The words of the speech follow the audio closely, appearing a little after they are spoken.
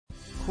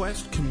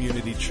Quest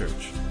Community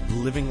Church,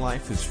 living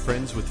life as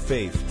friends with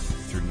faith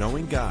through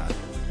knowing God,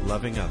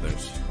 loving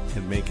others,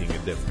 and making a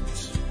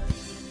difference.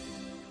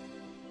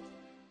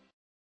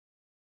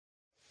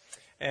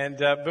 And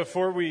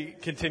before we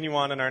continue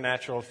on in our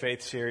Natural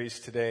Faith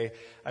series today,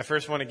 I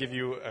first want to give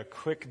you a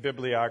quick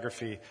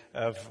bibliography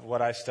of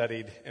what I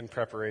studied in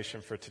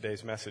preparation for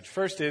today's message.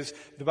 First is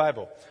the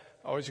Bible.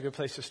 Always a good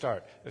place to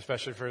start,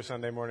 especially for a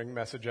Sunday morning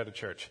message at a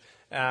church.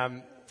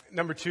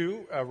 Number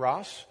two,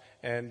 Ross.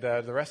 And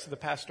the rest of the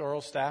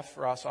pastoral staff,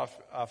 Ross off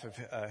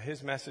of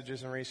his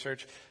messages and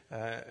research,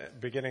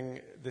 beginning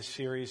this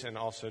series, and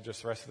also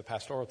just the rest of the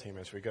pastoral team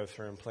as we go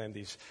through and plan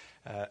these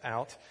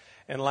out.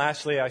 And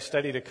lastly, I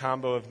studied a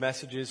combo of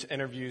messages,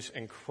 interviews,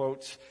 and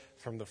quotes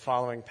from the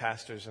following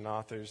pastors and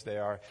authors. They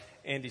are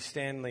Andy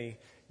Stanley,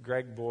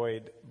 Greg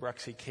Boyd,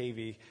 Bruxy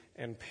Cavey,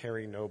 and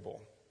Perry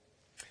Noble.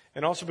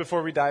 And also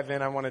before we dive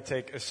in, I want to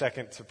take a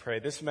second to pray.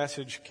 This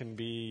message can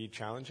be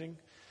challenging.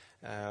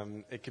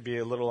 It could be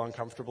a little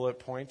uncomfortable at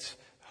points.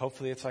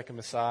 Hopefully it's like a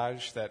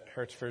massage that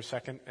hurts for a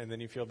second and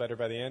then you feel better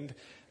by the end.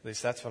 At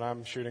least that's what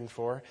I'm shooting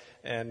for.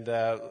 And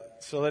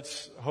so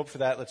let's hope for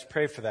that. Let's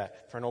pray for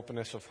that, for an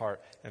openness of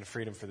heart and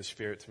freedom for the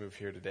Spirit to move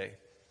here today.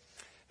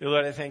 Dear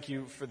Lord, I thank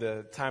you for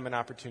the time and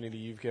opportunity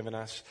you've given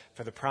us,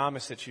 for the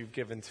promise that you've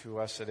given to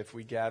us that if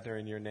we gather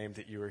in your name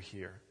that you are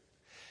here.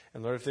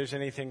 And Lord, if there's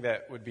anything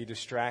that would be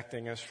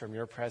distracting us from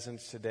your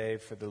presence today,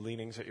 for the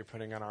leanings that you're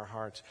putting on our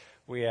hearts,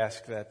 we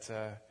ask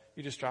that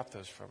you just drop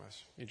those from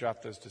us. You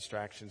drop those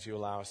distractions. You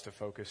allow us to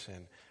focus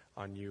in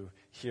on you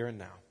here and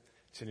now.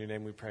 It's in your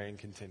name we pray and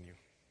continue.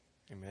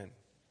 Amen.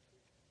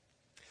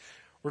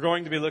 We're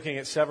going to be looking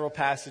at several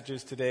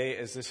passages today,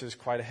 as this is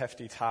quite a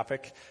hefty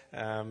topic.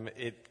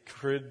 It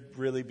could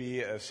really be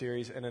a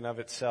series in and of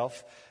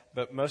itself,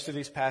 but most of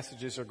these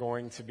passages are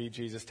going to be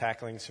Jesus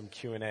tackling some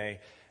Q&A,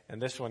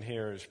 and this one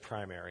here is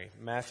primary.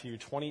 Matthew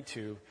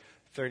 22,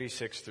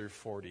 36 through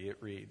 40, it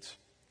reads,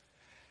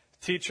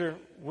 "Teacher,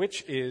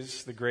 which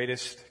is the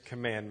greatest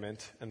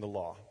commandment in the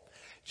law?"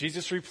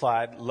 Jesus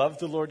replied, "Love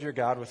the Lord your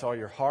God with all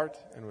your heart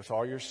and with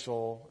all your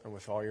soul and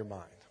with all your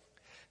mind.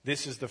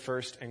 This is the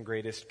first and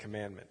greatest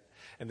commandment.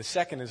 And the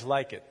second is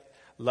like it.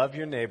 Love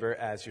your neighbor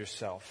as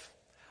yourself.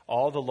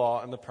 All the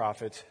law and the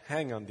prophets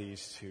hang on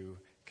these two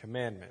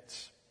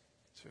commandments."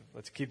 So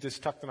let's keep this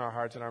tucked in our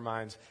hearts and our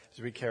minds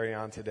as we carry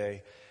on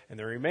today. And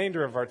the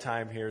remainder of our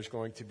time here is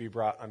going to be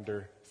brought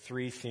under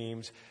three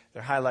themes.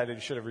 They're highlighted.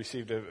 You should have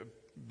received a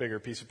bigger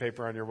piece of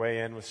paper on your way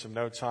in with some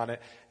notes on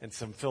it and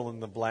some fill in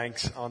the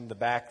blanks on the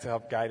back to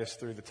help guide us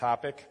through the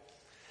topic.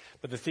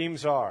 But the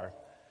themes are,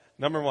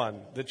 number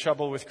one, the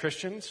trouble with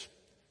Christians.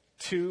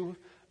 Two,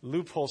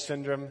 loophole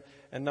syndrome.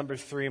 And number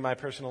three, my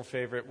personal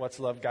favorite, what's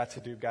love got to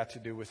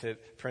do with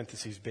it,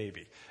 parentheses,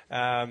 baby.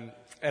 And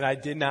I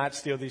did not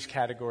steal these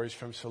categories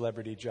from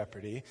Celebrity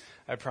Jeopardy.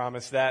 I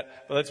promise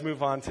that. But let's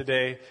move on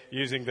today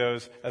using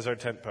those as our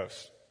tent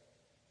posts.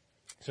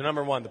 So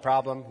number one, the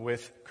problem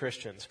with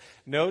Christians.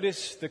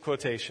 Notice the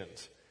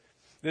quotations.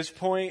 This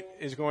point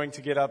is going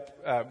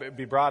to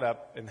be brought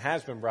up and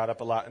has been brought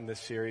up a lot in this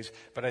series,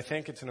 but I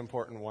think it's an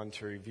important one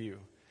to review.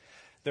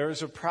 There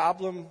is a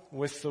problem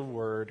with the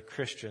word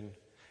Christian,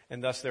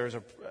 and thus there is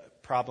a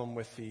problem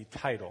with the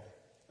title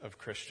of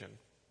Christian.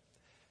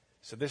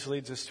 So this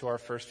leads us to our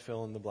first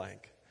fill in the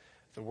blank.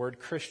 The word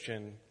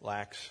Christian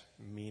lacks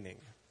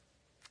meaning.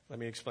 Let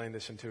me explain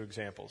this in two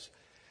examples.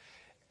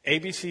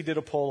 ABC did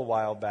a poll a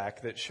while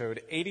back that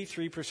showed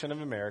 83%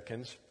 of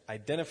Americans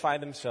identify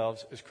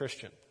themselves as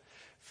Christian.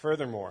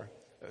 Furthermore,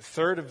 a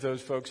third of those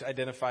folks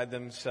identified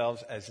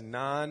themselves as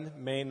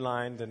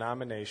non-mainline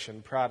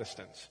denomination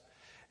Protestants.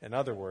 In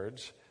other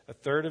words, a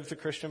third of the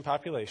Christian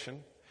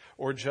population,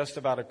 or just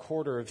about a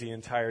quarter of the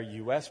entire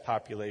U.S.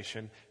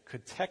 population,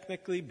 could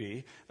technically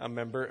be a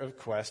member of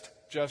Quest,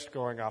 just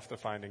going off the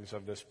findings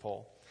of this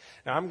poll.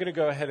 Now, I'm going to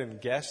go ahead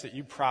and guess that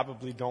you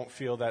probably don't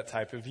feel that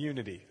type of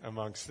unity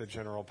amongst the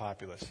general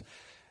populace.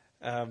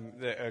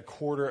 A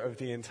quarter of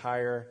the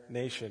entire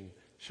nation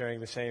sharing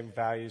the same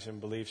values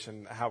and beliefs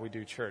in how we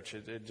do church.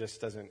 It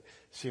just doesn't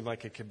seem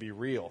like it could be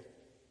real.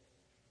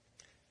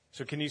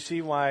 So can you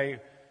see why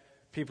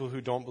people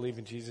who don't believe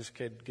in Jesus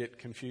could get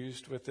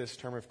confused with this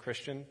term of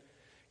Christian?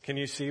 Can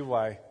you see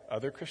why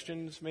other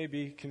Christians may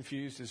be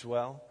confused as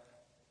well?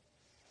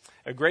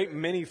 A great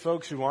many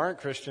folks who aren't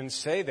Christians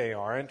say they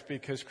aren't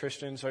because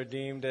Christians are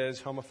deemed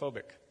as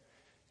homophobic,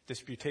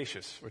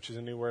 disputatious, which is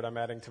a new word I'm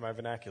adding to my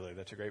vernacular.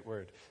 That's a great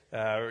word.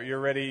 You're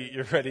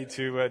ready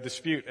to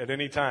dispute at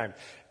any time.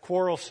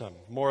 Quarrelsome,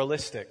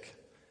 moralistic.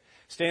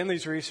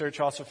 Stanley's research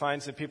also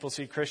finds that people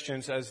see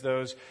Christians as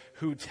those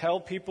who tell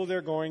people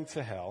they're going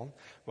to hell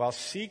while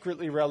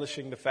secretly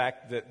relishing the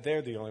fact that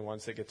they're the only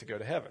ones that get to go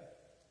to heaven.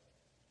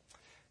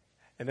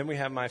 And then we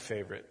have my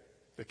favorite,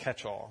 the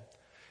catch-all.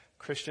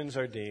 Christians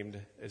are deemed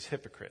as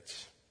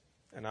hypocrites.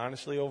 And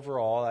honestly,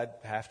 overall, I'd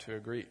have to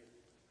agree.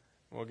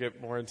 We'll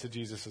get more into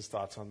Jesus'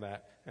 thoughts on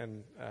that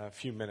in a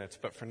few minutes.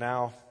 But for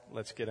now,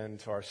 let's get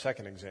into our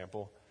second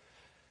example.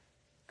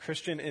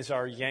 Christian is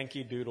our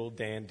Yankee Doodle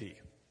dandy.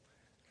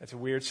 That's a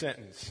weird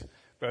sentence,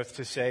 both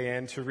to say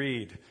and to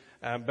read.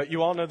 But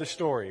you all know the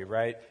story,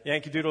 right?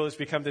 Yankee Doodle has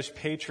become this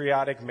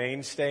patriotic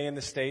mainstay in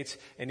the States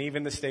and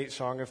even the state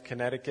song of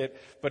Connecticut.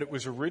 But it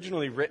was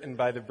originally written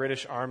by the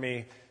British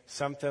Army,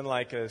 something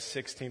like a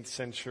 16th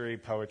century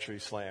poetry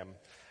slam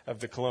of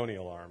the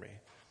colonial army.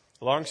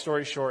 Long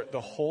story short,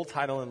 the whole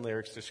title and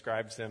lyrics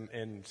describes them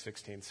in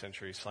 16th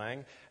century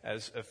slang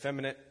as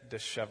effeminate,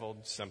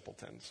 disheveled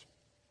simpletons.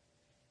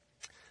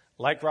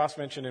 Like Ross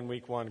mentioned in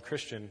week 1,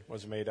 Christian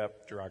was a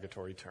made-up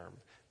derogatory term,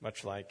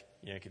 much like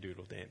Yankee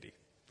Doodle Dandy.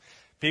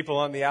 People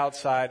on the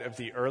outside of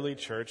the early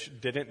church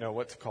didn't know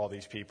what to call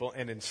these people,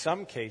 and in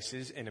some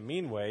cases, in a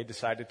mean way,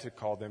 decided to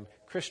call them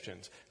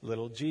Christians,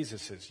 little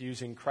Jesuses,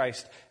 using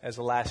Christ as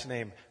a last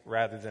name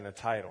rather than a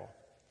title.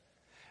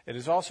 It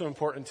is also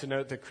important to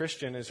note that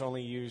Christian is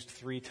only used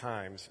 3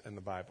 times in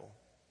the Bible.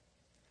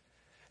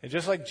 And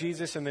just like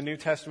Jesus and the New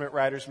Testament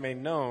writers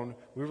made known,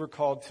 we were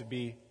called to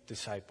be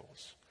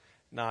disciples,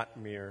 not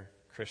mere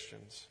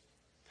Christians.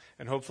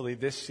 And hopefully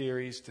this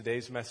series,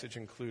 today's message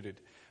included,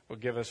 will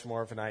give us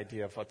more of an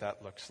idea of what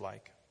that looks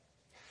like.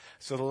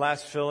 So the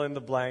last fill in the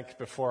blank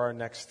before our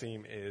next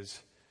theme is,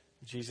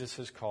 Jesus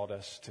has called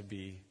us to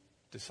be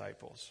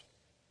disciples.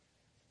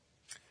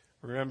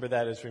 Remember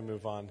that as we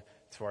move on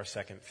to our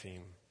second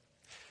theme,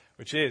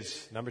 which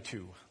is, number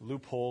 2,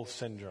 loophole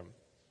syndrome.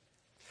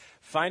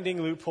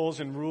 Finding loopholes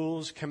in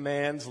rules,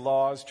 commands,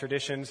 laws,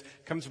 traditions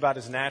comes about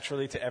as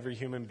naturally to every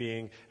human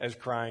being as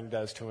crying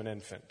does to an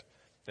infant.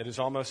 It is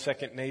almost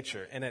second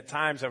nature, and at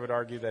times I would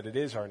argue that it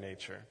is our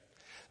nature.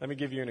 Let me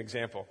give you an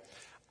example.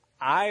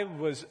 I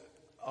was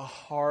a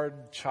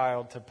hard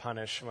child to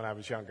punish when I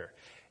was younger.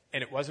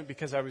 And it wasn't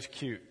because I was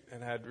cute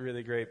and had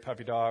really great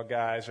puppy dog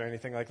eyes or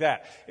anything like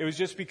that. It was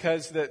just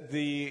because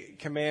the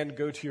command,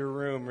 go to your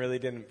room, really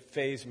didn't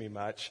faze me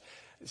much.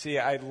 See,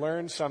 I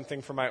learned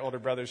something from my older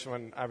brothers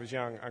when I was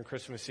young on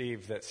Christmas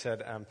Eve that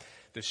said,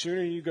 the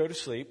sooner you go to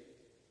sleep,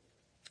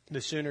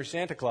 the sooner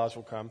Santa Claus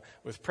will come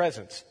with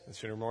presents. The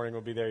sooner morning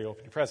will be there, you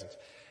open your presents.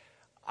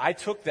 I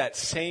took that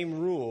same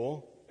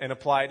rule and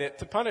applied it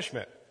to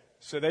punishment.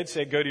 So they'd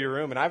say, go to your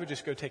room, and I would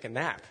just go take a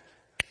nap.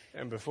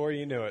 And before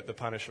you knew it, the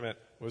punishment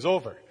was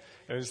over.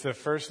 It was the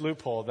first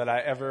loophole that I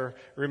ever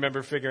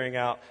remember figuring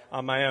out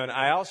on my own.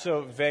 I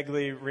also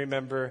vaguely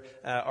remember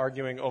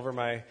arguing over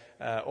my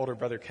older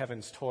brother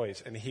Kevin's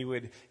toys. And he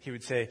would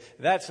say,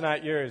 that's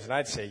not yours. And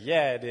I'd say,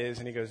 yeah, it is.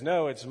 And he goes,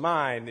 no, it's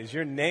mine. Is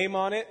your name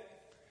on it?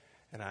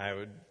 And I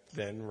would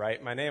then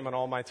write my name on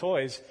all my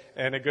toys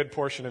and a good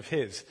portion of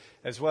his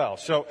as well.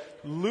 So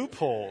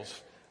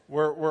loopholes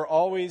were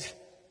always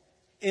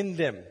in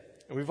them.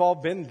 And we've all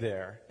been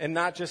there, and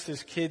not just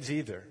as kids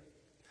either.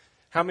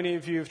 How many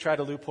of you have tried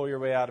to loophole your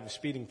way out of a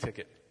speeding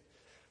ticket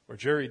or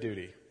jury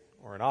duty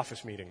or an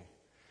office meeting?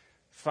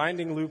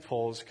 Finding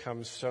loopholes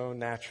comes so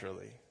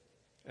naturally.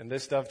 And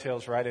this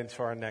dovetails right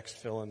into our next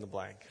fill in the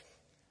blank.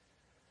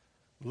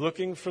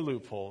 Looking for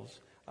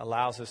loopholes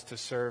allows us to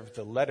serve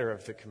the letter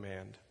of the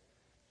command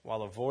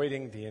while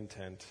avoiding the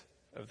intent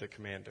of the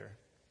commander.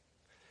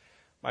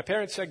 My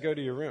parents said, go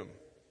to your room.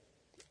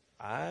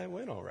 I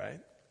went all right.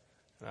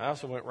 And I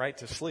also went right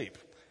to sleep,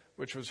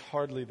 which was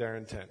hardly their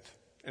intent.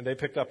 And they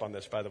picked up on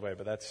this, by the way,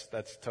 but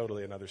that's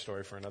totally another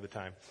story for another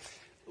time.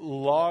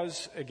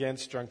 Laws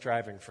against drunk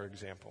driving, for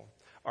example,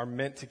 are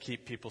meant to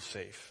keep people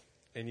safe.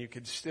 And you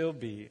could still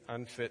be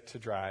unfit to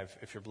drive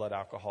if your blood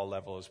alcohol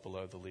level is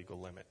below the legal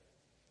limit.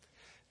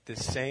 The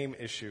same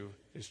issue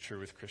is true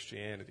with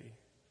Christianity.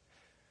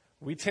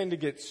 We tend to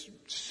get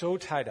so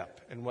tied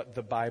up in what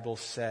the Bible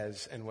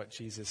says and what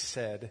Jesus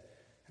said,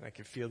 and I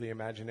can feel the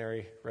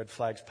imaginary red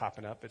flags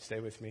popping up, but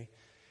stay with me.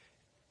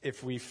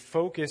 If we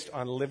focused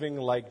on living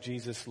like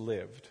Jesus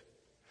lived,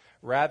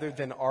 rather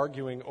than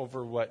arguing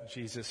over what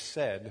Jesus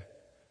said,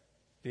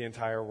 the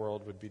entire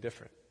world would be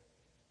different.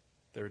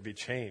 There would be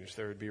change.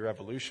 There would be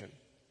revolution.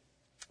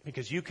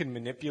 Because you can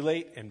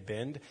manipulate and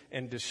bend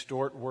and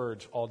distort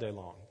words all day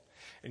long.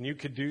 And you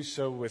could do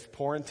so with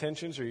poor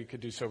intentions, or you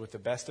could do so with the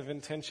best of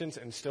intentions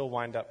and still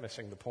wind up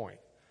missing the point.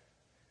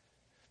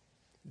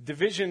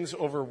 Divisions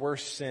over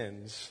worse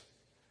sins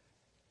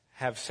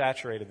have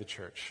saturated the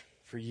church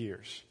for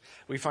years.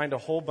 We find a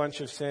whole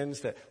bunch of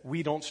sins that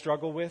we don't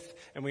struggle with,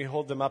 and we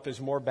hold them up as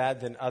more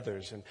bad than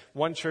others. And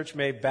one church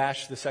may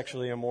bash the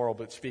sexually immoral,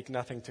 but speak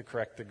nothing to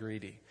correct the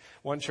greedy.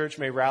 One church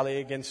may rally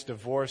against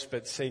divorce,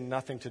 but say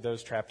nothing to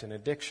those trapped in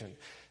addiction.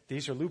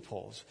 These are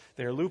loopholes.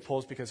 They are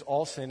loopholes because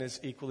all sin is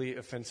equally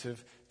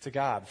offensive to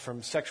God,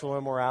 from sexual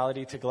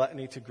immorality to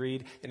gluttony to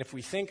greed. And if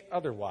we think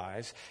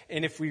otherwise,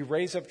 and if we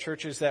raise up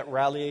churches that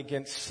rally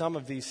against some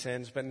of these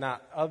sins but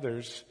not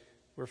others,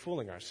 we're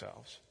fooling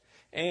ourselves.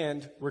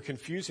 And we're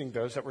confusing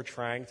those that we're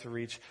trying to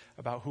reach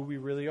about who we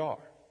really are.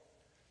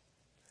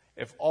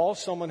 If all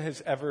someone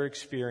has ever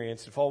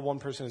experienced, if all one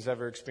person has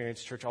ever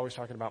experienced church always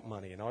talking about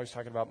money and always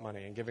talking about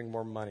money and giving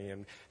more money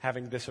and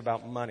having this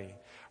about money,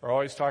 or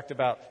always talked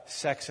about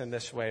sex in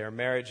this way or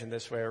marriage in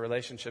this way or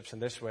relationships in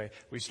this way,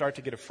 we start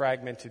to get a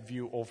fragmented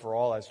view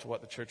overall as to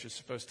what the church is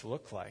supposed to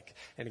look like.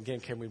 And again,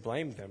 can we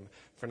blame them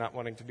for not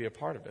wanting to be a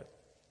part of it?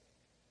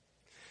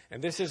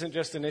 And this isn't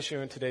just an issue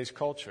in today's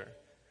culture.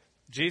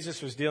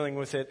 Jesus was dealing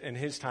with it in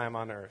his time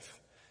on earth.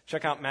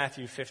 Check out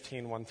Matthew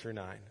 15, 1 through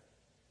 9.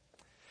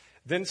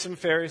 Then some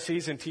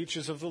Pharisees and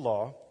teachers of the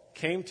law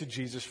came to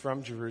Jesus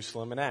from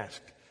Jerusalem and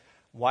asked,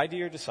 "Why do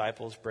your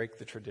disciples break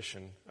the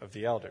tradition of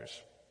the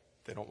elders?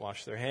 They don't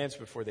wash their hands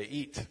before they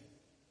eat."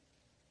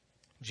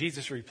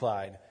 Jesus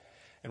replied,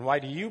 "And why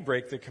do you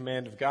break the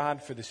command of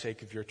God for the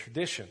sake of your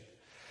tradition?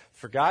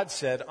 For God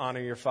said,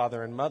 'Honor your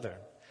father and mother,'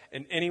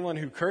 and anyone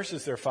who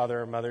curses their father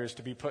or mother is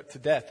to be put to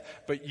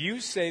death. But you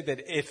say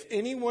that if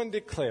anyone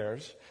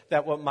declares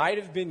that what might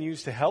have been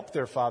used to help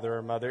their father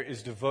or mother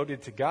is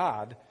devoted to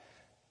God,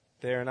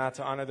 they are not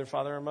to honor their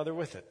father or mother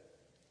with it.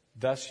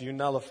 Thus you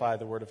nullify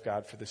the word of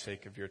God for the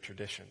sake of your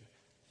tradition.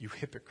 You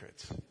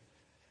hypocrites.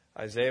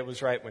 Isaiah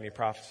was right when he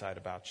prophesied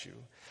about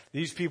you.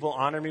 These people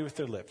honor me with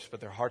their lips, but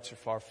their hearts are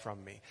far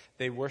from me.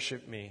 They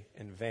worship me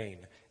in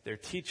vain. Their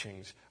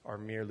teachings are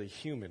merely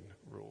human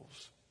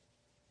rules."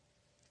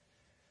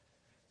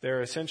 There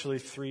are essentially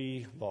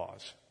 3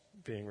 laws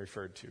being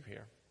referred to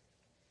here.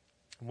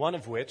 One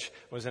of which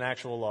was an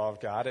actual law of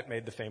God. It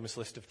made the famous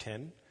list of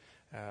 10.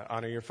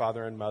 Honor your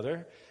father and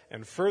mother.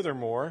 And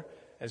furthermore,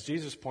 as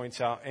Jesus points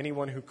out,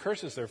 anyone who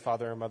curses their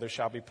father or mother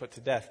shall be put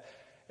to death.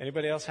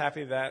 Anybody else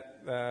happy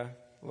that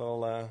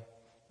little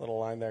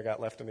line there got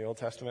left in the Old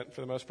Testament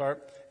for the most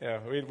part? Yeah,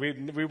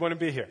 we wouldn't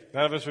be here.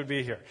 None of us would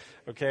be here.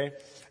 Okay?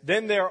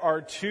 Then there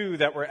are 2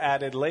 that were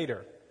added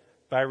later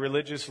by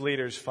religious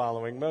leaders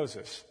following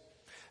Moses.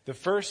 The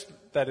first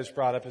that is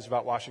brought up is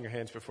about washing your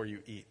hands before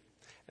you eat.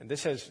 And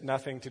this has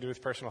nothing to do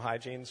with personal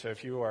hygiene. So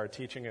if you are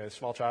teaching a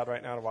small child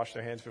right now to wash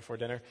their hands before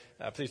dinner,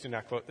 please do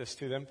not quote this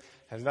to them.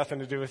 It has nothing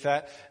to do with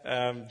that.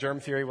 Germ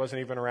theory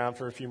wasn't even around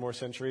for a few more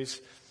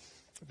centuries.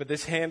 But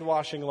this hand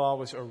washing law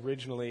was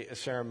originally a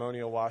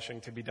ceremonial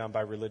washing to be done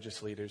by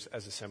religious leaders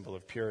as a symbol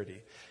of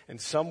purity.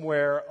 And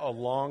somewhere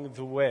along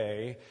the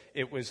way,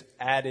 it was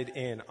added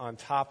in on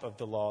top of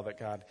the law that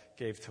God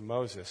gave to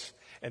Moses.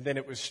 And then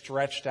it was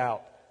stretched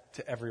out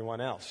to everyone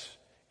else,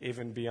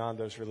 even beyond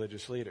those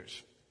religious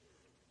leaders.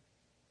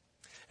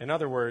 In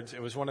other words,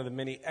 it was one of the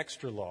many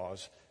extra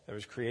laws that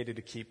was created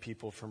to keep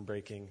people from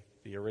breaking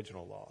the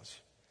original laws,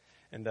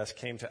 and thus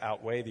came to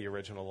outweigh the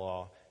original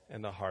law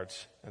in the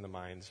hearts and the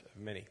minds of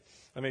many.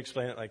 Let me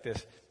explain it like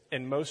this.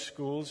 In most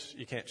schools,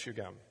 you can't chew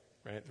gum,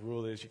 right? The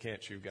rule is you can't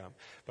chew gum.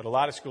 But a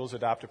lot of schools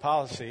adopt a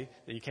policy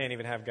that you can't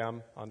even have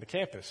gum on the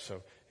campus,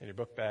 so in your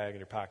book bag, in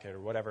your pocket, or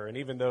whatever. And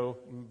even though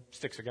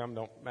sticks of gum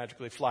don't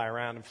magically fly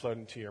around and float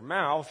into your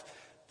mouth,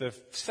 the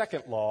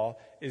second law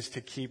is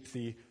to keep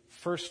the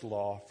first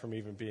law from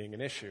even being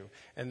an issue.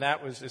 And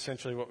that was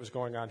essentially what was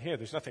going on here.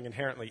 There's nothing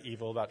inherently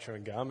evil about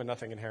chewing gum and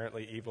nothing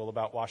inherently evil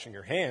about washing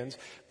your hands.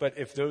 But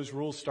if those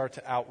rules start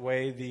to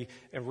outweigh the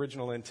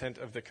original intent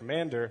of the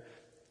commander,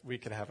 we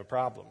could have a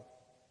problem.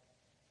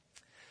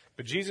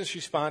 But Jesus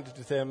responded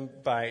to them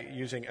by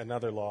using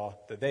another law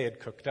that they had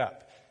cooked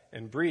up.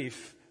 In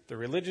brief, the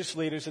religious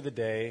leaders of the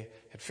day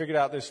had figured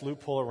out this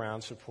loophole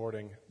around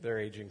supporting their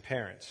aging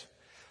parents.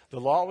 The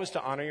law was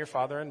to honor your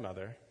father and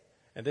mother,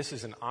 and this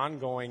is an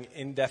ongoing,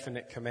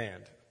 indefinite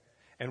command.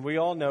 And we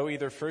all know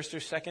either first or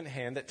second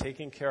hand that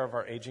taking care of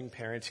our aging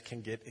parents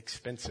can get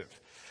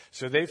expensive.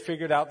 So they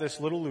figured out this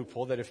little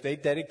loophole that if they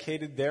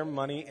dedicated their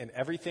money and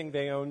everything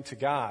they owned to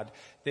God,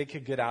 they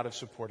could get out of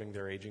supporting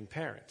their aging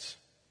parents.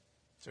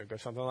 So it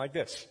goes something like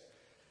this.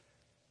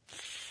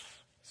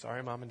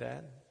 Sorry, Mom and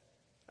Dad.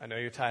 I know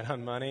you're tight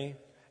on money,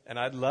 and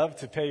I'd love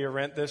to pay your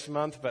rent this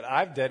month, but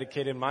I've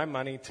dedicated my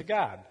money to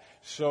God.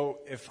 So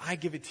if I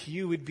give it to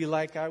you, it'd be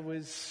like I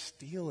was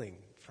stealing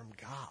from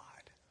God.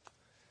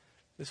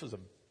 This was a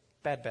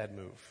bad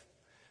move.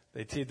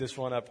 They teed this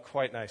one up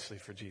quite nicely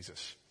for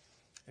Jesus.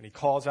 And he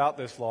calls out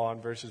this law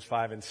in verses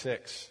 5 and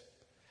 6.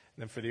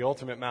 And then for the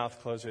ultimate mouth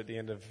closer at the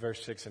end of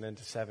verse 6 and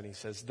into 7, he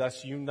says,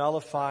 "Thus you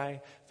nullify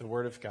the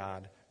word of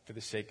God for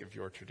the sake of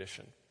your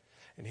tradition."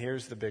 And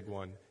here's the big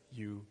one,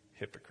 you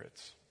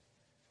hypocrites.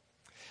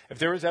 If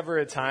there was ever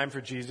a time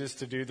for Jesus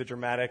to do the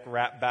dramatic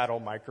rap battle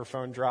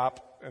microphone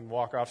drop and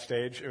walk off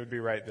stage, it would be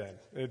right then.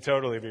 It would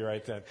totally be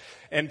right then.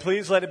 And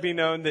please let it be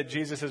known that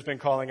Jesus has been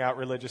calling out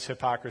religious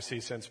hypocrisy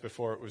since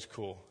before it was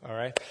cool, all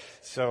right?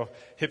 So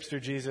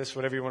hipster Jesus,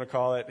 whatever you want to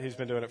call it, he's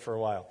been doing it for a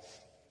while.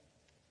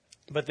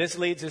 But this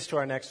leads us to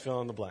our next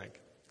fill in the blank.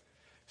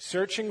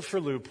 Searching for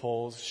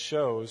loopholes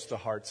shows the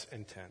heart's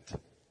intent.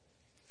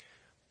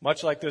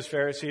 Much like those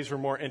Pharisees were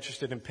more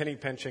interested in penny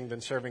pinching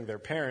than serving their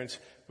parents,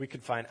 we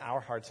could find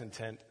our heart's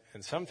intent,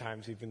 and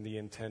sometimes even the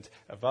intent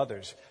of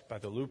others, by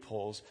the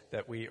loopholes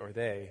that we or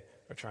they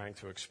are trying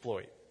to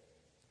exploit.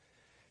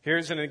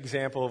 Here's an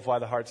example of why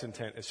the heart's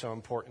intent is so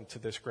important to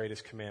this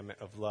greatest commandment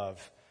of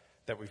love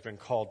that we've been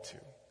called to.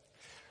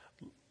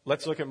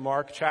 Let's look at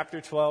Mark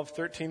chapter 12,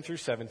 13 through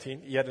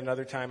 17, yet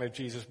another time of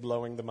Jesus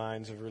blowing the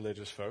minds of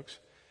religious folks.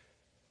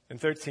 And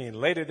 13,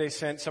 later they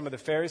sent some of the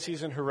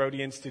Pharisees and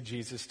Herodians to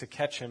Jesus to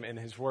catch him in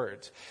his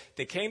words.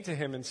 They came to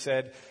him and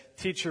said,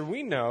 "Teacher,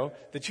 we know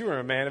that you are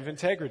a man of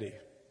integrity.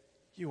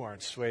 You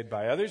aren't swayed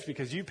by others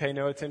because you pay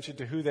no attention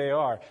to who they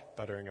are,"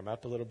 buttering them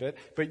up a little bit,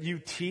 "but you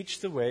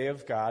teach the way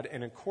of God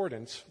in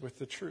accordance with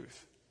the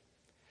truth.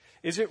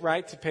 Is it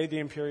right to pay the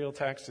imperial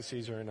tax to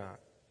Caesar or not?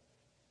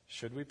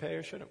 Should we pay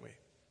or shouldn't we?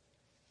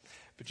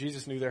 But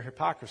Jesus knew their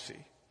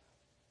hypocrisy.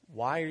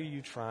 Why are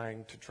you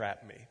trying to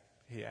trap me?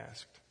 He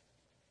asked.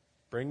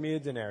 Bring me a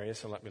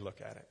denarius and let me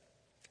look at it.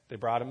 They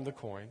brought him the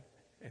coin,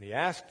 and he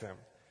asked them,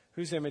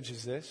 whose image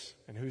is this,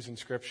 and whose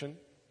inscription?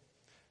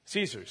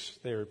 Caesar's,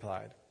 they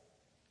replied.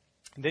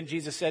 And then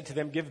Jesus said to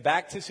them, give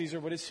back to Caesar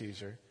what is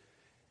Caesar,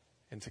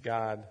 and to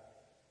God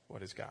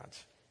what is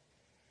God's.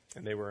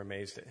 And they were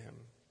amazed at him.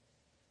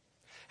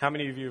 How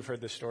many of you have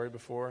heard this story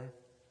before?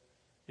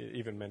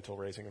 Even mental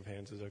raising of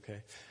hands is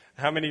okay.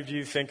 How many of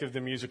you think of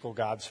the musical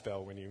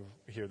Godspell when you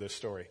hear this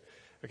story?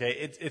 Okay,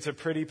 it's a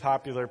pretty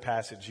popular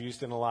passage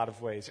used in a lot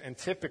of ways. And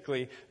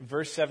typically,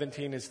 verse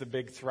 17 is the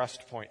big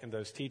thrust point in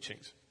those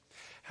teachings.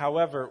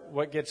 However,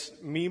 what gets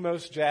me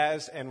most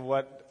jazzed and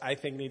what I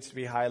think needs to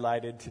be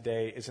highlighted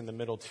today is in the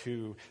middle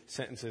two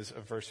sentences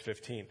of verse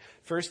 15.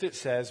 First it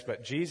says,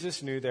 but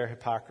Jesus knew their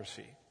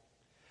hypocrisy.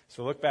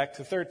 So look back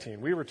to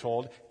 13. We were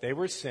told they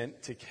were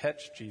sent to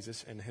catch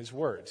Jesus in his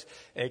words,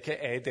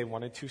 a.k.a. they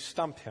wanted to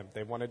stump him.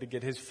 They wanted to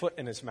get his foot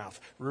in his mouth,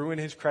 ruin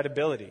his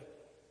credibility.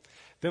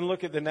 Then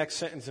look at the next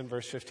sentence in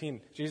verse 15.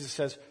 Jesus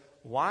says,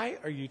 why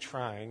are you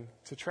trying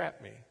to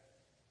trap me?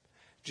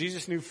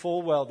 Jesus knew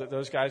full well that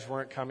those guys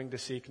weren't coming to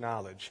seek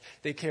knowledge.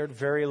 They cared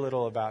very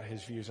little about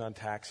his views on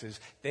taxes.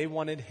 They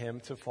wanted him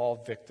to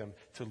fall victim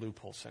to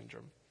loophole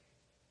syndrome.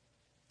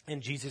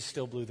 And Jesus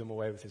still blew them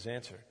away with his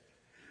answer.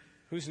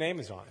 Whose name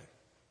is on it?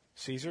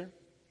 Caesar?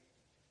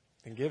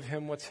 And give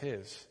him what's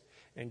his.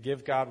 And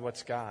give God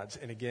what's God's.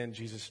 And again,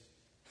 Jesus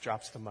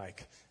drops the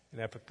mic and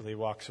epically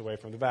walks away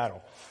from the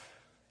battle.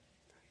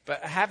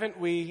 But haven't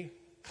we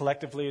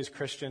collectively as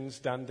Christians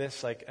done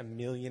this like a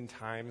million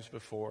times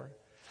before?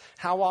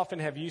 How often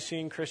have you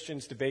seen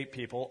Christians debate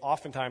people,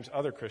 oftentimes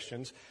other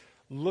Christians,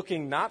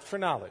 looking not for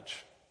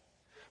knowledge,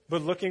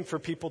 but looking for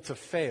people to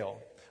fail,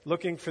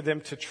 looking for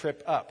them to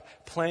trip up,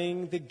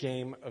 playing the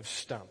game of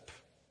stump?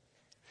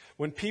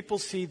 When people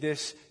see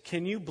this,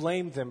 can you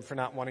blame them for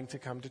not wanting to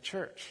come to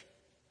church?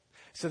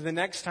 So the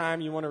next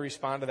time you want to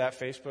respond to that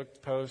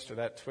Facebook post or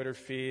that Twitter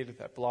feed,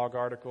 that blog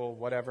article,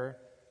 whatever,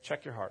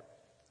 check your heart.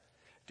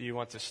 Do you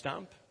want to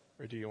stump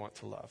or do you want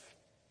to love?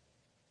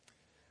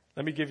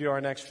 Let me give you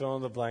our next fill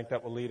in the blank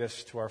that will lead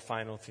us to our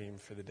final theme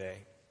for the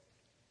day.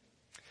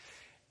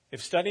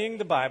 If studying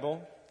the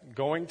Bible,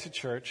 going to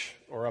church,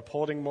 or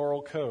upholding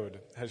moral code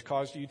has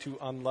caused you to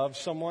unlove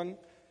someone,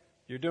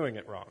 you're doing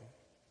it wrong.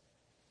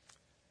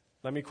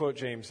 Let me quote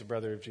James, the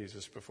brother of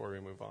Jesus, before we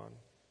move on.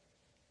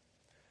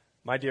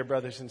 My dear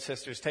brothers and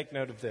sisters, take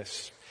note of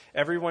this.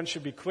 Everyone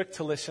should be quick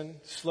to listen,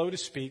 slow to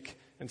speak,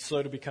 and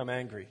slow to become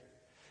angry,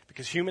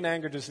 because human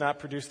anger does not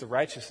produce the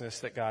righteousness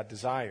that God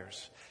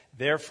desires.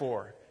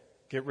 Therefore,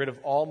 get rid of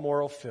all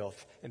moral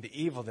filth and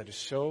the evil that is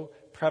so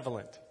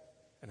prevalent,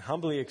 and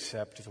humbly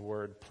accept the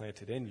word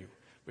planted in you,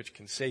 which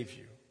can save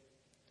you.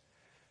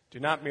 Do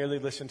not merely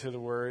listen to the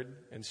word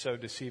and so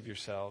deceive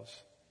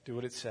yourselves. Do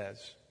what it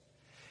says.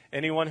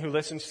 Anyone who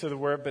listens to the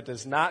word but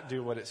does not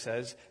do what it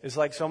says is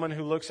like someone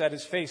who looks at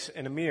his face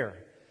in a mirror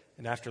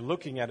and after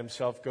looking at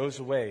himself goes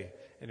away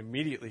and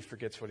immediately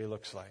forgets what he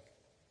looks like.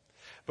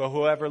 But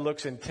whoever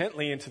looks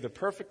intently into the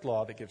perfect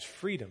law that gives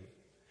freedom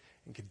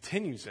and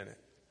continues in it,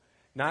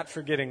 not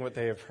forgetting what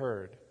they have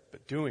heard,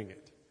 but doing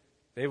it,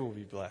 they will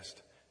be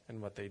blessed in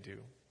what they do.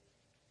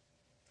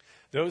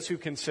 Those who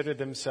consider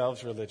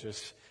themselves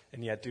religious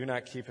and yet do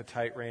not keep a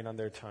tight rein on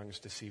their tongues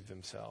deceive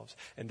themselves,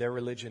 and their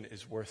religion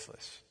is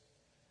worthless.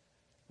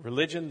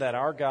 Religion that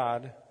our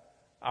God,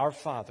 our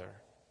Father,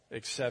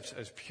 accepts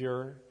as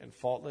pure and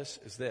faultless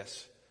is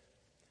this: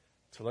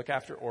 to look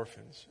after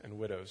orphans and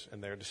widows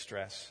in their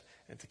distress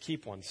and to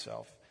keep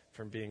oneself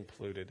from being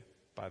polluted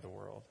by the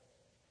world.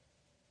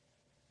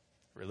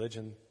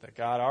 Religion that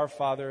God, our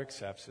Father,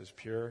 accepts as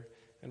pure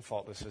and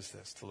faultless is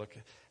this: to look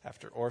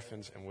after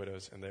orphans and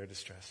widows in their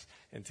distress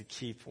and to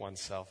keep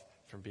oneself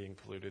from being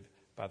polluted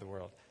by the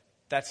world.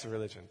 That's the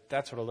religion.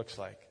 That's what it looks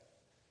like.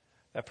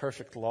 That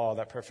perfect law,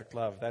 that perfect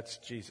love, that's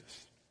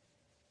Jesus.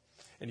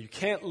 And you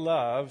can't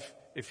love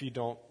if you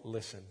don't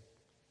listen.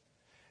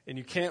 And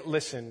you can't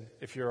listen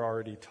if you're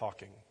already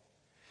talking.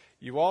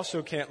 You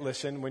also can't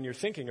listen when you're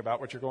thinking about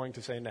what you're going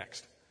to say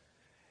next.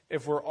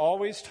 If we're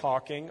always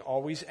talking,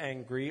 always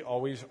angry,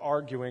 always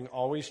arguing,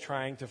 always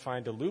trying to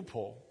find a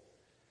loophole,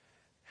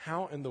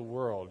 how in the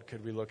world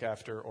could we look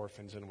after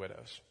orphans and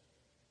widows?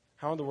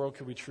 How in the world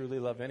could we truly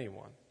love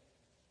anyone?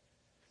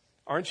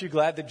 Aren't you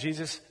glad that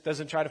Jesus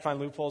doesn't try to find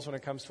loopholes when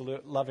it comes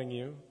to loving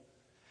you?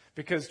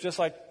 Because just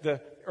like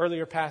the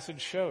earlier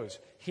passage shows,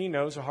 he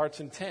knows a heart's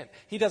intent.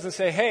 He doesn't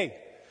say, hey,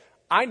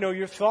 I know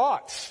your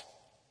thoughts.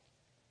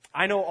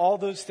 I know all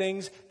those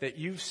things that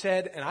you've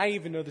said, and I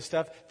even know the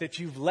stuff that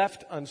you've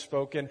left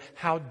unspoken.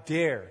 How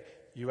dare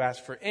you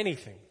ask for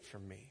anything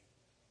from me?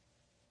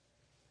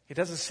 He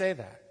doesn't say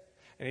that.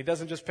 And he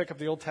doesn't just pick up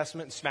the Old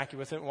Testament and smack you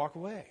with it and walk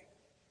away.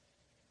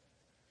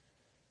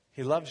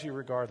 He loves you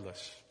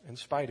regardless, in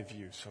spite of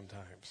you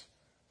sometimes.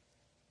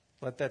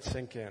 Let that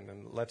sink in,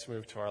 and let's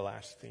move to our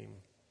last theme.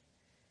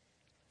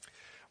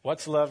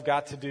 What's love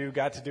got to do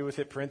with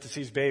it,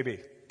 parentheses, baby.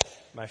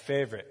 My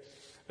favorite.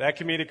 That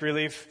comedic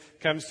relief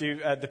comes to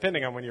you,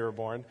 depending on when you were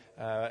born,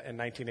 in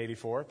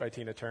 1984 by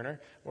Tina Turner,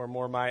 or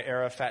more my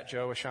era, Fat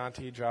Joe,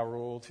 Ashanti, Ja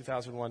Rule,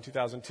 2001,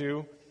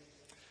 2002.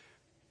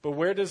 But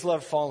where does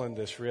love fall in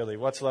this, really?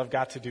 What's love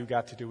got to do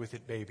with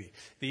it, baby?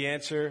 The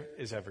answer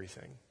is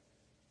everything.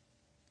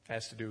 It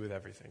has to do with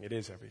everything. It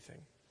is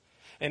everything.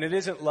 And it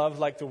isn't love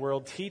like the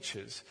world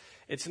teaches.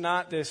 It's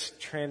not this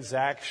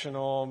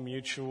transactional,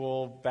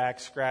 mutual,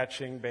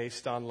 back-scratching,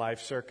 based on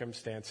life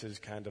circumstances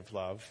kind of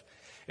love.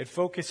 It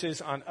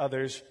focuses on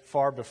others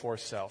far before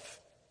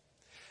self.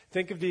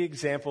 Think of the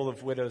example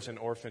of widows and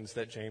orphans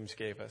that James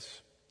gave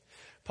us.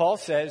 Paul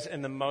says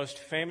in the most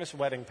famous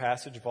wedding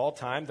passage of all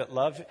time that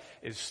love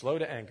is slow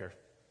to anger.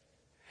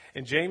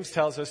 And James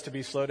tells us to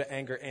be slow to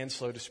anger and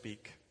slow to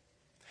speak.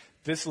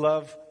 This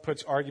love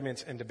puts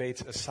arguments and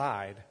debates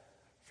aside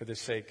for the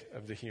sake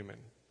of the human,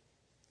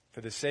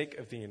 for the sake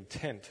of the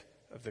intent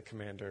of the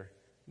commander,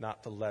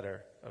 not the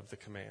letter of the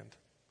command.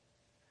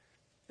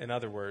 In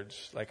other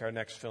words, like our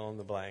next fill in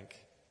the blank,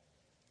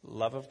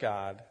 love of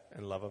God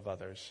and love of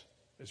others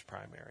is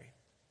primary.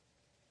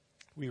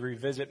 We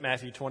revisit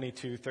Matthew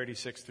 22,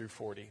 36 through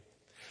 40.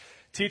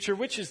 Teacher,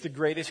 which is the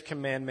greatest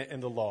commandment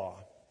in the law?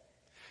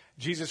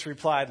 Jesus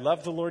replied,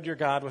 love the Lord your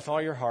God with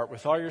all your heart,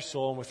 with all your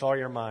soul, and with all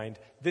your mind.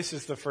 This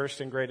is the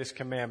first and greatest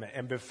commandment.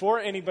 And before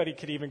anybody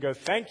could even go,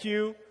 thank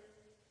you,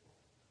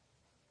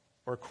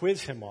 or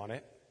quiz him on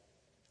it,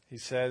 he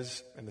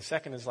says, and the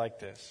second is like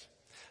this,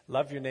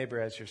 love your neighbor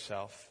as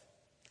yourself.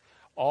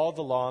 All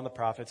the law and the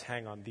prophets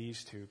hang on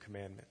these two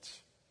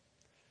commandments.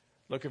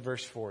 Look at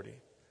verse 40.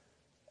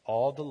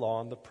 All the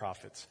law and the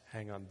prophets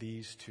hang on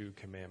these two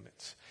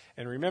commandments.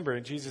 And remember,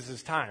 in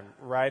Jesus' time,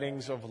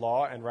 writings of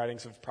law and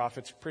writings of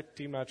prophets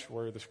pretty much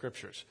were the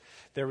scriptures.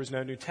 There was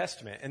no New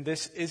Testament. And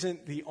this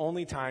isn't the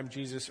only time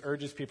Jesus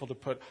urges people to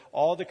put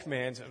all the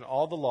commands and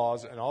all the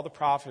laws and all the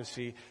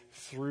prophecy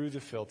through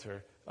the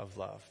filter of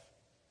love.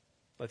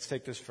 Let's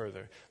take this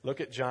further.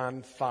 Look at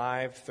John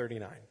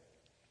 5:39.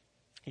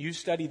 You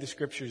study the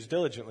scriptures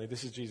diligently,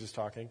 this is Jesus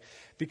talking,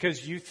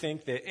 because you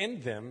think that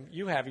in them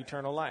you have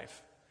eternal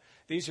life.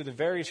 These are the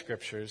very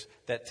scriptures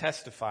that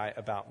testify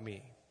about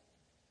me.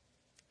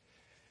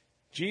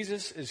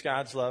 Jesus is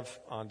God's love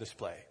on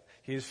display.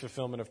 He is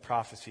fulfillment of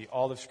prophecy.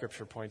 All of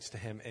scripture points to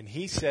him. And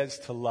he says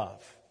to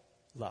love.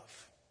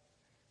 Love.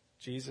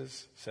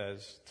 Jesus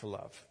says to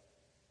love.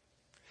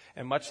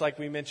 And much like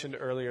we mentioned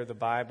earlier, the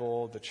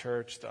Bible, the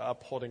church, the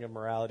upholding of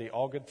morality,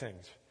 all good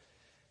things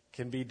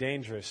can be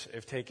dangerous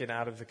if taken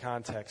out of the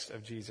context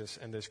of Jesus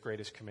and this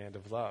greatest command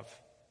of love.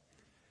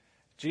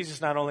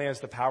 Jesus not only has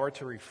the power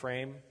to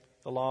reframe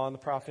the law and the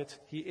prophets,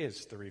 he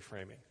is the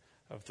reframing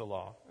of the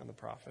law and the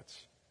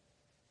prophets.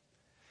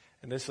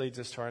 And this leads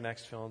us to our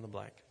next fill in the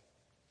blank.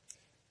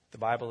 The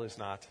Bible is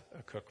not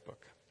a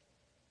cookbook.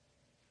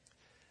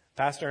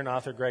 Pastor and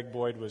author Greg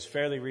Boyd was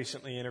fairly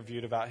recently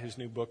interviewed about his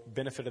new book,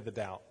 Benefit of the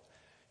Doubt.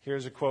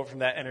 Here's a quote from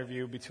that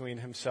interview between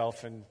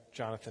himself and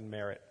Jonathan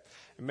Merritt.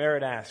 And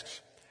Merritt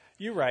asks,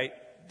 you write,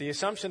 the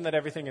assumption that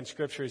everything in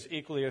Scripture is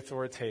equally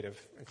authoritative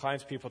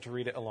inclines people to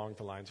read it along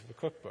the lines of a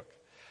cookbook.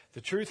 The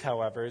truth,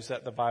 however, is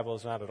that the Bible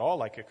is not at all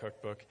like a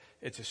cookbook.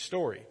 It's a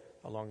story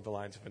along the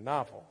lines of a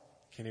novel.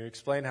 Can you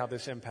explain how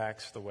this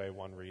impacts the way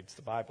one reads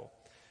the Bible?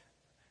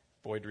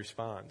 Boyd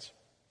responds,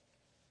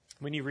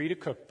 when you read a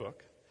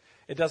cookbook,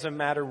 it doesn't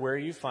matter where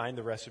you find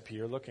the recipe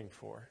you're looking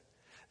for.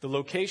 The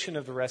location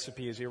of the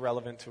recipe is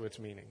irrelevant to its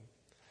meaning.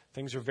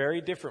 Things are very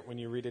different when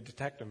you read a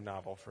detective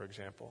novel, for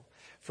example.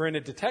 For in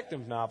a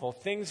detective novel,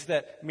 things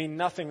that mean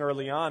nothing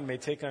early on may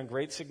take on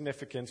great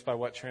significance by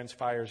what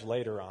transpires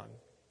later on.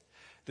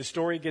 The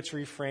story gets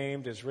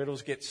reframed as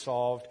riddles get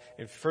solved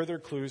and further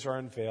clues are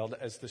unveiled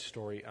as the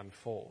story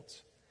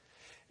unfolds.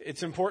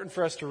 It's important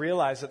for us to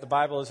realize that the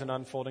Bible is an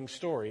unfolding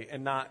story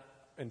and not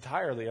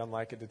entirely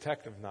unlike a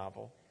detective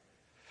novel.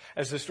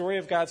 As the story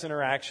of God's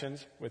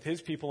interactions with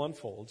his people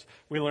unfolds,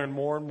 we learn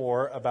more and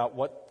more about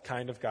what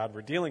kind of God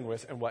we're dealing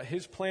with and what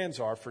his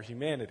plans are for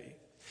humanity.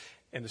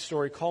 And the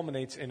story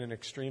culminates in an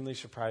extremely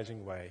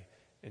surprising way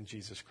in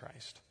Jesus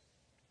Christ.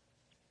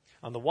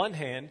 On the one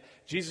hand,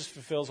 Jesus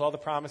fulfills all the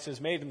promises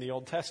made in the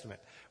Old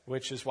Testament,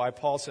 which is why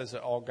Paul says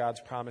that all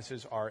God's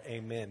promises are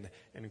amen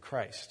in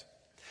Christ.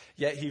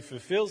 Yet he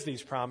fulfills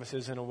these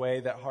promises in a way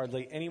that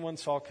hardly anyone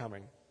saw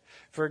coming.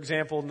 For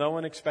example, no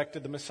one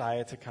expected the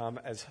Messiah to come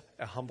as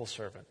a humble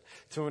servant,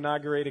 to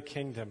inaugurate a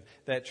kingdom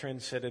that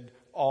transcended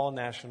all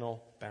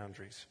national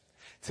boundaries,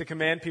 to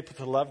command people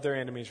to love their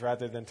enemies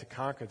rather than to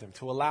conquer them,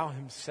 to allow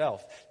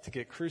himself to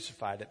get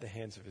crucified at the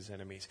hands of his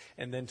enemies,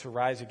 and then to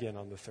rise again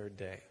on the third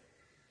day.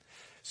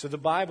 So the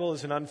Bible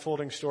is an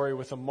unfolding story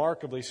with a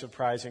remarkably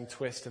surprising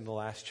twist in the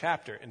last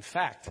chapter. In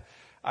fact,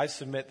 I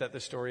submit that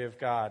the story of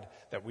God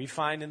that we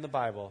find in the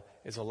Bible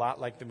is a lot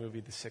like the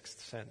movie The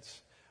Sixth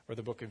Sense or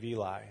the Book of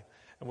Eli,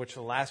 in which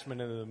the last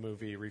minute of the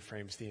movie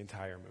reframes the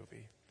entire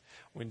movie.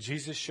 When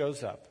Jesus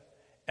shows up,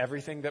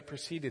 everything that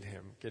preceded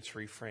him gets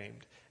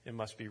reframed and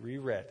must be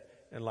reread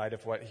in light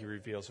of what he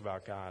reveals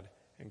about God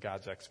and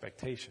God's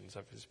expectations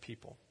of his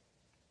people.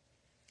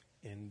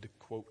 End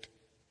quote.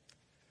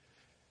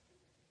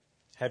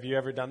 Have you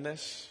ever done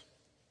this?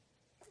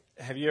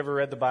 Have you ever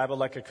read the Bible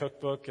like a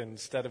cookbook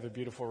instead of a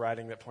beautiful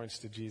writing that points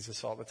to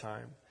Jesus all the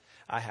time?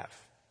 I have.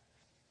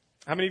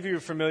 How many of you are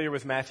familiar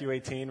with Matthew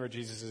 18, where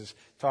Jesus is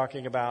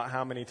talking about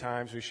how many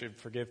times we should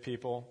forgive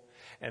people?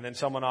 And then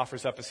someone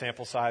offers up a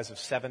sample size of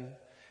 7.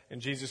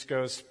 And Jesus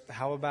goes,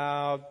 how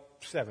about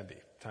 70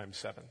 times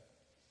 7?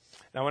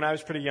 Now, when I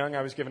was pretty young,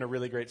 I was given a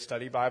really great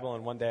study Bible.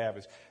 And one day I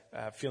was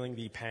feeling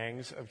the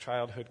pangs of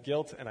childhood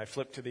guilt. And I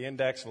flipped to the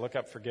index and looked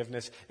up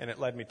forgiveness. And it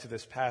led me to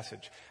this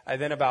passage. I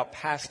then about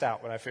passed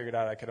out when I figured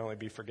out I could only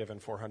be forgiven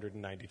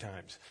 490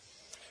 times.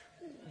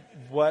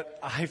 What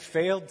I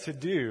failed to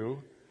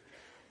do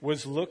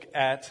was look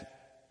at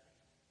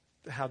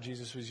how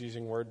Jesus was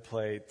using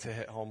wordplay to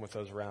hit home with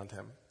those around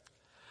him.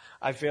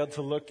 I failed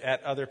to look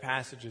at other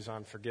passages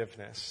on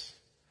forgiveness.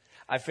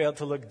 I failed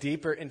to look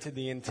deeper into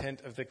the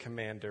intent of the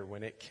commander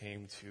when it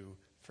came to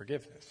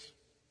forgiveness.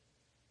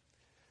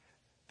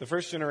 The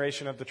first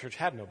generation of the church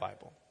had no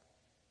Bible.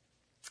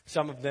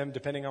 Some of them,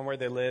 depending on where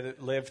they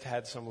lived,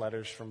 had some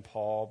letters from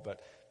Paul, but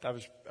that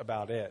was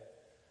about it.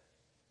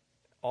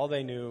 All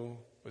they knew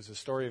was the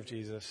story of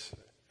Jesus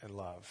and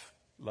love.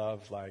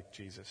 Love like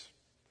Jesus.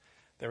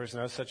 There was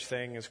no such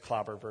thing as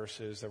clobber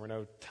verses. There were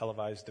no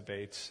televised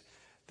debates.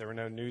 There were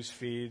no news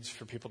feeds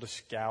for people to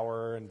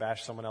scour and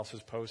bash someone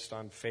else's post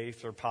on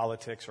faith or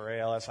politics or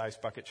ALS ice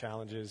bucket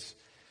challenges.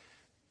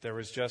 There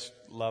was just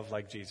love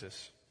like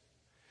Jesus.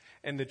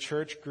 And the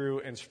church grew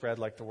and spread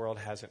like the world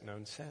hasn't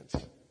known since.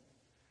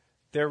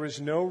 There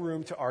was no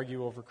room to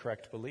argue over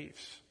correct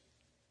beliefs.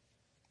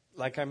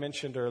 Like I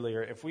mentioned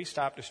earlier, if we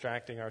stopped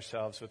distracting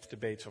ourselves with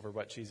debates over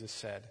what Jesus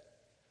said,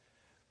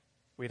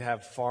 we'd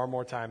have far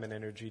more time and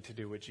energy to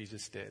do what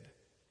Jesus did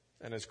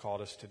and has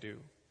called us to do,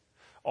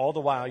 all the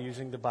while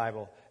using the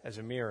Bible as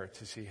a mirror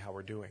to see how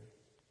we're doing.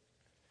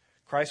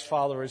 Christ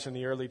followers in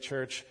the early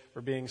church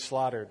were being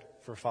slaughtered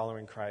for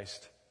following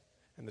Christ,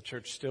 and the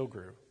church still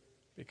grew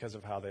because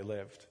of how they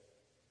lived.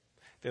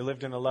 They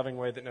lived in a loving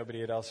way that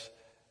nobody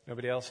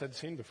else had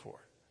seen before.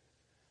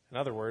 In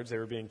other words, they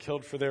were being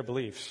killed for their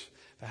beliefs,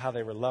 but how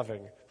they were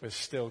loving was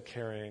still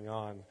carrying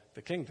on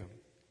the kingdom.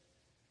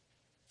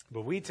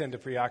 But we tend to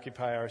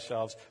preoccupy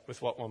ourselves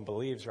with what one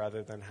believes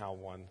rather than how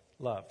one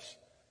loves.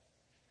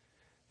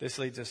 This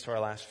leads us to our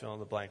last fill in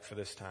the blank for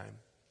this time.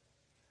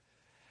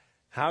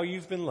 How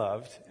you've been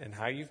loved and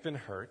how you've been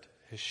hurt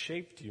has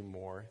shaped you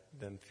more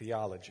than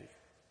theology.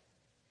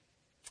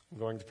 I'm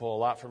going to pull a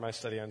lot from my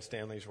study on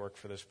Stanley's work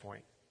for this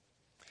point.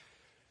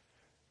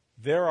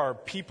 There are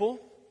people,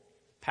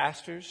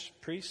 pastors,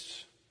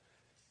 priests,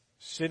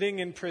 sitting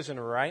in prison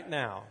right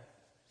now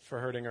for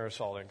hurting or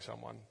assaulting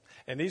someone.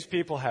 And these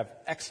people have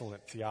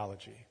excellent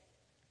theology.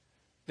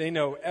 They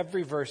know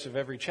every verse of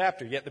every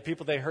chapter, yet the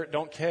people they hurt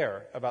don't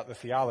care about the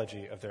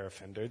theology of their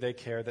offender. They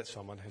care that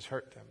someone has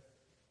hurt them.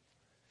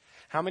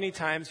 How many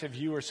times have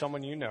you or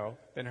someone you know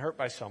been hurt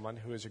by someone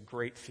who is a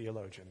great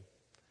theologian?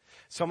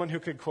 Someone who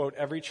could quote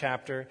every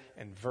chapter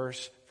and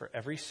verse for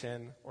every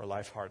sin or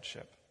life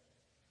hardship.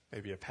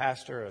 Maybe a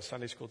pastor, a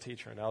Sunday school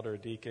teacher, an elder, a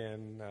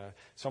deacon,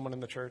 someone in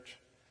the church.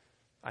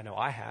 I know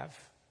I have.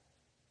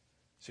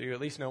 So you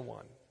at least know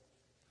one.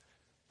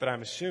 But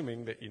I'm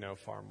assuming that you know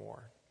far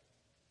more.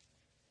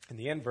 And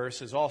the end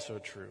verse is also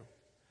true.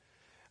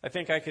 I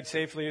think I could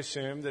safely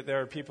assume that there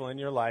are people in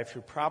your life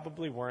who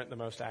probably weren't the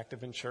most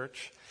active in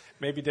church,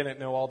 maybe didn't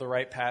know all the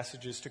right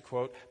passages to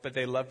quote, but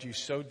they loved you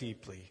so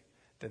deeply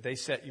that they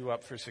set you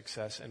up for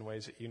success in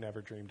ways that you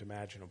never dreamed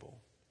imaginable.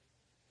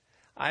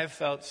 I have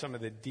felt some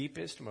of the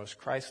deepest, most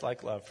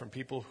Christ-like love from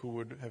people who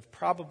would have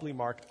probably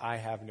marked "I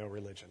have no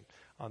religion"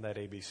 on that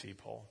ABC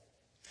poll.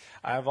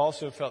 I have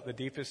also felt the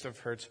deepest of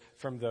hurts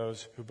from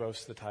those who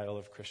boast the title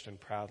of Christian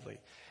proudly.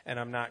 And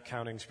I'm not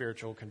counting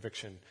spiritual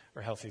conviction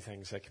or healthy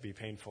things that could be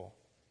painful.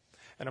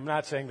 And I'm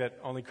not saying that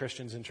only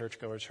Christians and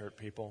churchgoers hurt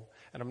people.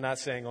 And I'm not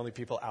saying only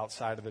people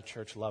outside of the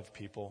church love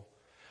people.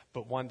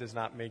 But one does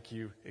not make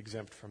you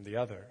exempt from the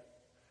other.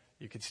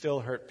 You could still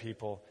hurt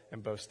people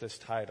and boast this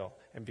title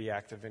and be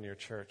active in your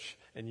church.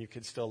 And you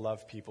could still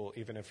love people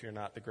even if you're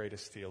not the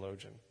greatest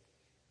theologian.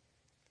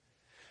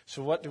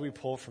 So what do we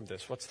pull from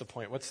this? What's the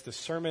point? What's the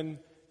sermon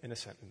in a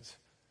sentence?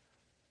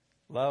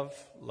 Love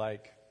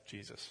like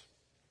Jesus.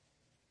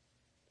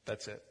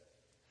 That's it.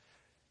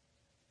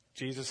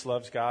 Jesus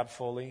loves God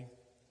fully.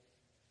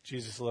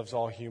 Jesus loves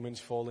all humans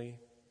fully.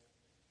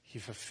 He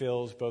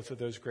fulfills both of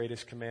those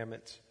greatest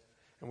commandments.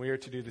 And we are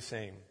to do the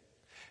same.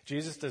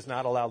 Jesus does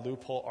not allow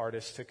loophole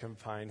artists to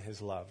confine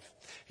his love.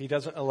 He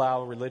doesn't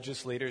allow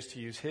religious leaders to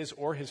use his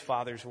or his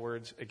Father's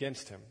words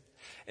against him.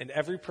 And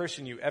every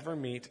person you ever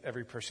meet,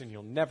 every person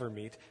you'll never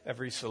meet,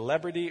 every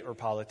celebrity or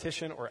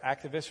politician or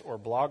activist or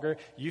blogger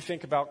you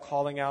think about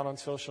calling out on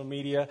social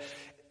media,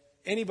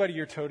 anybody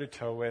you're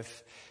toe-to-toe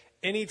with,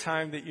 any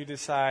time that you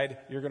decide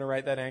you're going to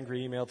write that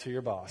angry email to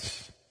your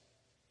boss,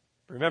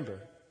 remember,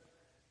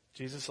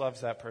 Jesus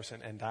loves that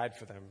person and died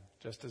for them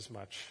just as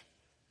much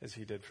as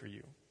he did for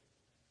you.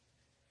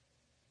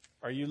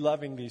 Are you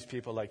loving these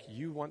people like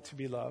you want to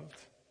be loved?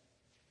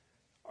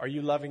 Are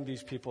you loving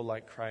these people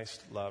like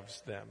Christ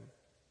loves them?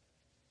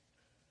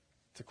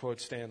 To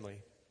quote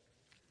Stanley,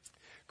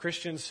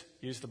 Christians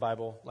use the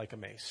Bible like a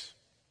mace.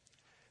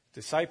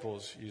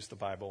 Disciples use the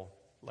Bible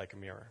like a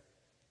mirror.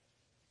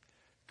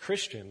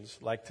 Christians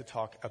like to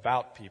talk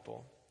about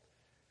people.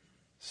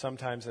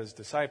 Sometimes as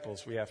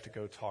disciples, we have to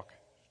go talk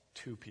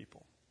to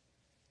people.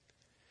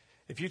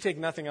 If you take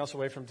nothing else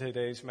away from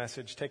today's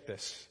message, take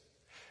this.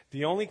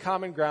 The only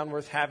common ground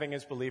worth having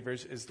as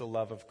believers is the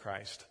love of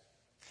Christ.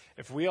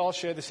 If we all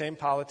share the same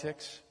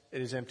politics,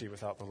 it is empty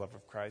without the love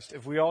of Christ.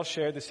 If we all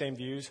share the same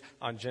views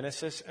on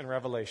Genesis and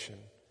Revelation,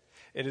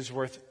 it is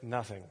worth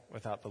nothing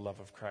without the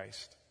love of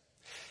Christ.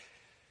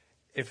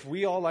 If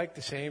we all like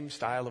the same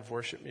style of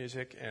worship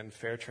music and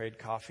fair trade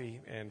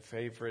coffee and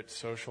favorite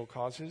social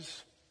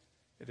causes,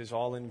 it is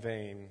all in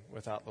vain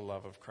without the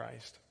love of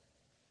Christ.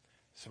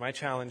 So my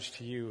challenge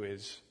to you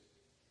is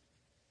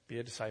be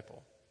a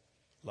disciple.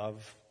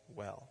 Love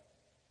well.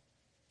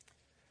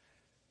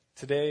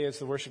 Today, as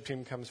the worship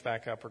team comes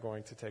back up, we're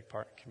going to take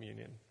part in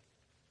communion.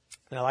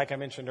 Now, like I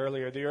mentioned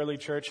earlier, the early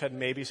church had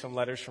maybe some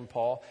letters from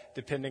Paul,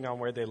 depending on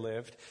where they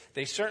lived.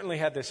 They certainly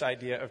had this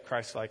idea of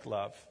Christ-like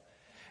love.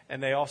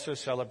 And they also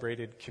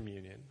celebrated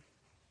communion,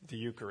 the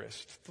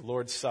Eucharist, the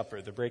Lord's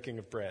Supper, the breaking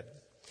of bread.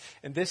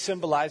 And this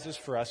symbolizes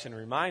for us and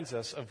reminds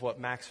us of what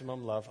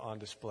maximum love on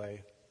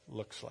display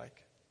looks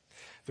like.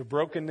 The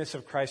brokenness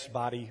of Christ's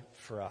body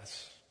for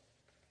us.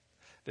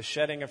 The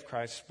shedding of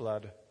Christ's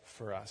blood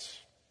for us.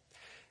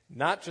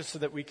 Not just so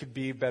that we could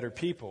be better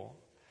people,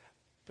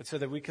 but so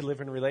that we could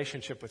live in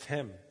relationship with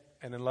Him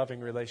and in loving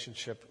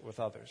relationship with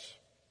others.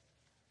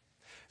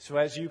 So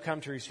as you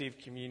come to receive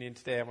communion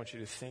today, I want you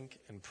to think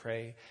and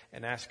pray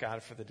and ask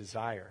God for the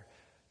desire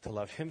to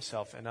love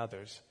Himself and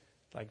others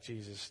like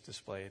Jesus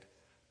displayed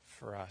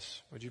for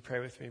us. Would you pray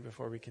with me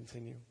before we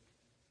continue?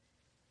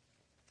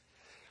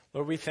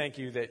 Lord, we thank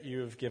you that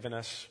you have given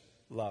us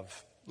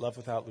love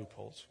without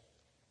loopholes.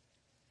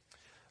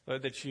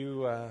 Lord, that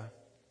you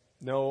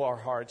know our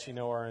hearts, you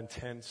know our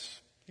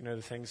intents, you know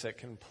the things that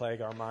can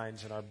plague our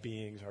minds and our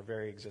beings, our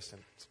very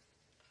existence.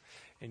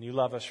 And you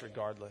love us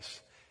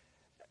regardless.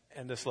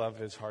 And this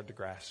love is hard to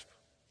grasp.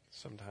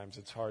 Sometimes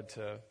it's hard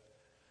to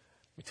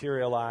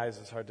materialize,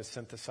 it's hard to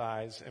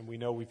synthesize, and we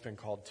know we've been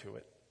called to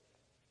it.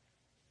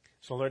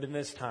 So Lord, in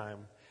this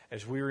time,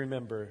 as we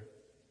remember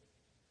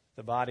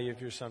the body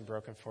of your Son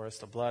broken for us,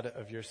 the blood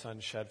of your Son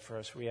shed for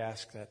us, we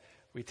ask that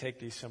we take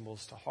these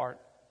symbols to heart.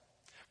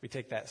 We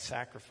take that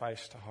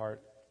sacrifice to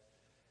heart.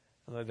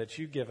 And Lord, that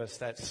you give us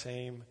that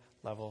same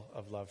level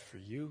of love for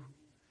you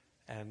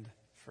and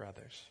for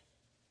others.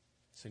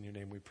 It's in your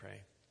name we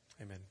pray.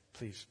 Amen.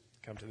 Please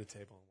come to the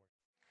table.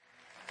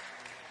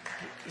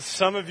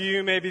 Some of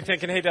you may be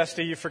thinking, hey,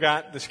 Dusty, you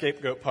forgot the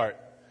scapegoat part.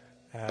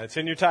 It's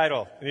in your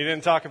title, and you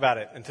didn't talk about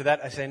it. And to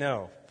that I say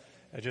no.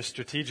 I just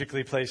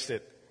strategically placed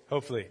it,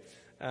 hopefully.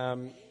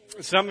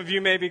 Some of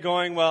you may be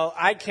going, well,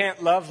 I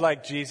can't love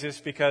like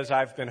Jesus because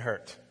I've been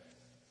hurt.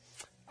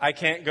 I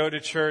can't go to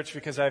church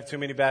because I have too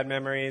many bad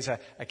memories.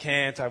 I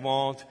can't, I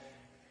won't.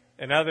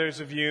 And others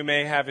of you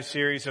may have a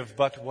series of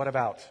but what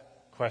about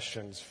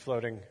questions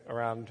floating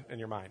around in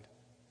your mind.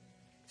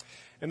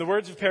 In the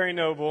words of Perry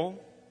Noble,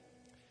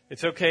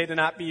 it's okay to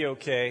not be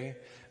okay,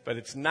 but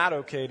it's not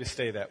okay to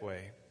stay that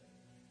way.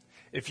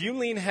 If you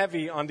lean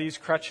heavy on these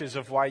crutches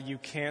of why you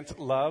can't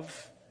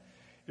love,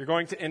 you're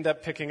going to end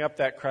up picking up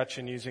that crutch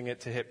and using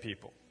it to hit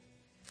people.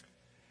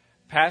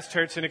 Past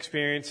hurts and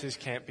experiences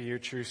can't be your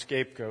true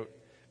scapegoat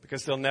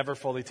because they'll never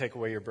fully take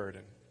away your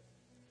burden.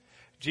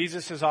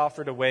 Jesus has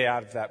offered a way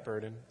out of that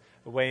burden,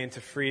 a way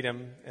into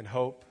freedom and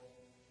hope.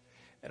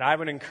 And I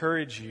would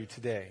encourage you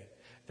today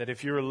that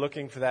if you are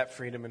looking for that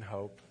freedom and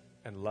hope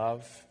and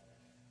love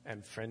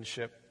and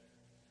friendship,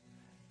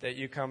 that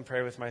you come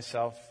pray with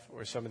myself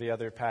or some of the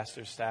other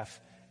pastors,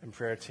 staff, and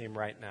prayer team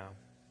right now.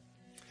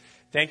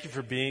 Thank you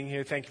for being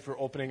here. Thank you for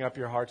opening up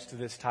your hearts to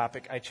this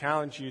topic. I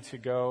challenge you to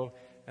go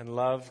and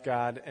love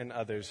God and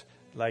others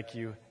like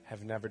you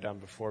have never done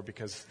before,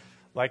 because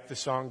like the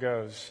song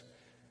goes,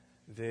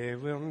 they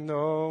will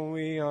know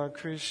we are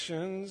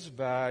Christians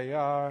by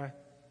our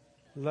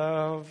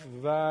love,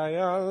 by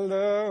our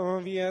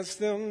love. Yes,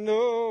 they'll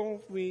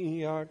know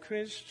we are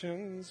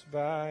Christians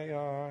by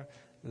our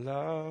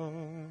love.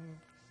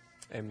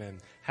 Amen.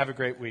 Have a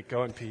great week.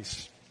 Go in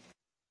peace.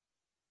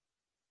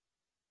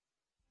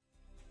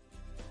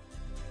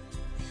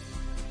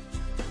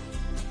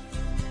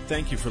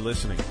 Thank you for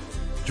listening.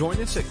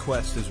 Join us at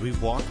Quest as we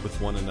walk with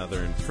one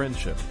another in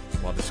friendship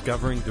while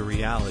discovering the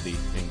reality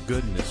and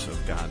goodness of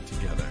God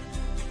together.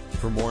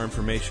 For more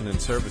information and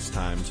service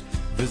times,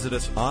 visit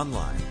us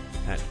online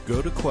at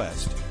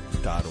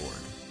gotoquest.org.